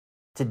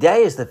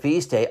Today is the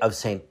feast day of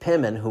St.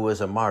 Pimen, who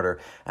was a martyr,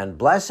 and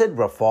Blessed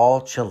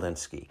Rafal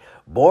Chylinski.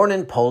 Born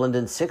in Poland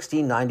in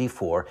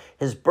 1694,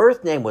 his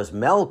birth name was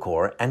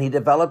Melchior, and he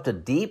developed a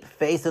deep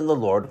faith in the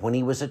Lord when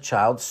he was a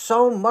child,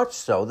 so much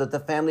so that the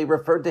family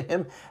referred to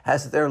him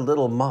as their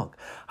little monk.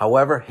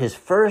 However, his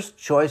first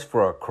choice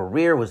for a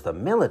career was the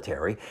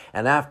military,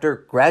 and after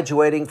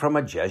graduating from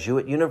a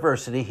Jesuit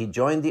university, he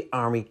joined the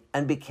army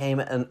and became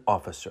an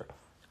officer.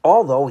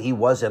 Although he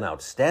was an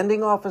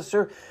outstanding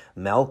officer,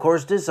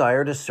 Melchior's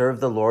desire to serve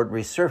the Lord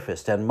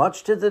resurfaced, and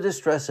much to the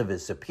distress of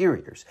his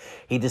superiors,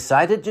 he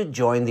decided to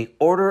join the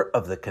Order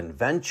of the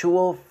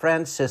Conventual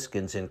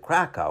Franciscans in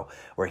Krakow,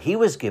 where he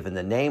was given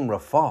the name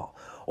Rafal.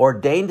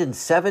 Ordained in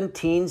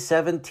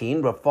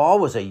 1717, Rafal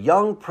was a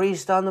young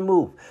priest on the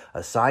move,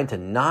 assigned to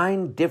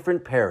 9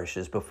 different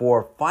parishes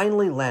before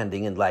finally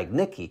landing in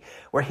Chylinski,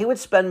 where he would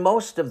spend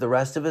most of the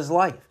rest of his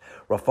life.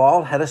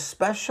 Rafal had a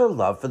special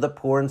love for the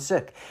poor and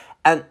sick,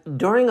 and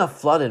during a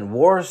flood in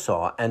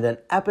Warsaw and an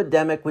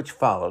epidemic which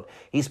followed,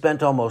 he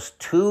spent almost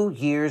 2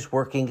 years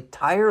working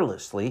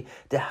tirelessly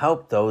to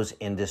help those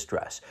in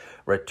distress.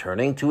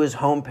 Returning to his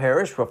home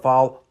parish,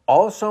 Rafal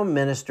also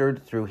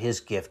ministered through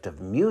his gift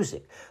of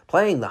music,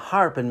 playing the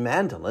harp and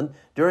mandolin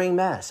during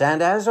Mass,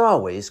 and as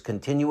always,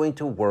 continuing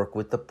to work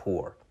with the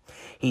poor.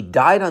 He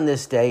died on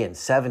this day in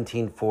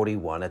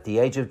 1741 at the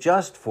age of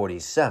just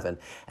 47,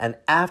 and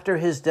after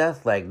his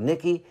death,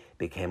 Chylinski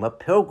became a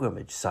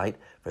pilgrimage site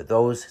for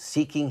those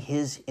seeking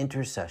his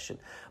intercession.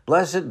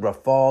 Blessed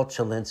Rafal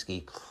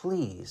Chylinski,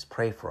 please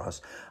pray for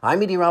us. I'm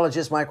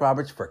meteorologist Mike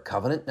Roberts for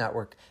Covenant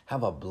Network.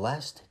 Have a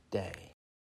blessed day.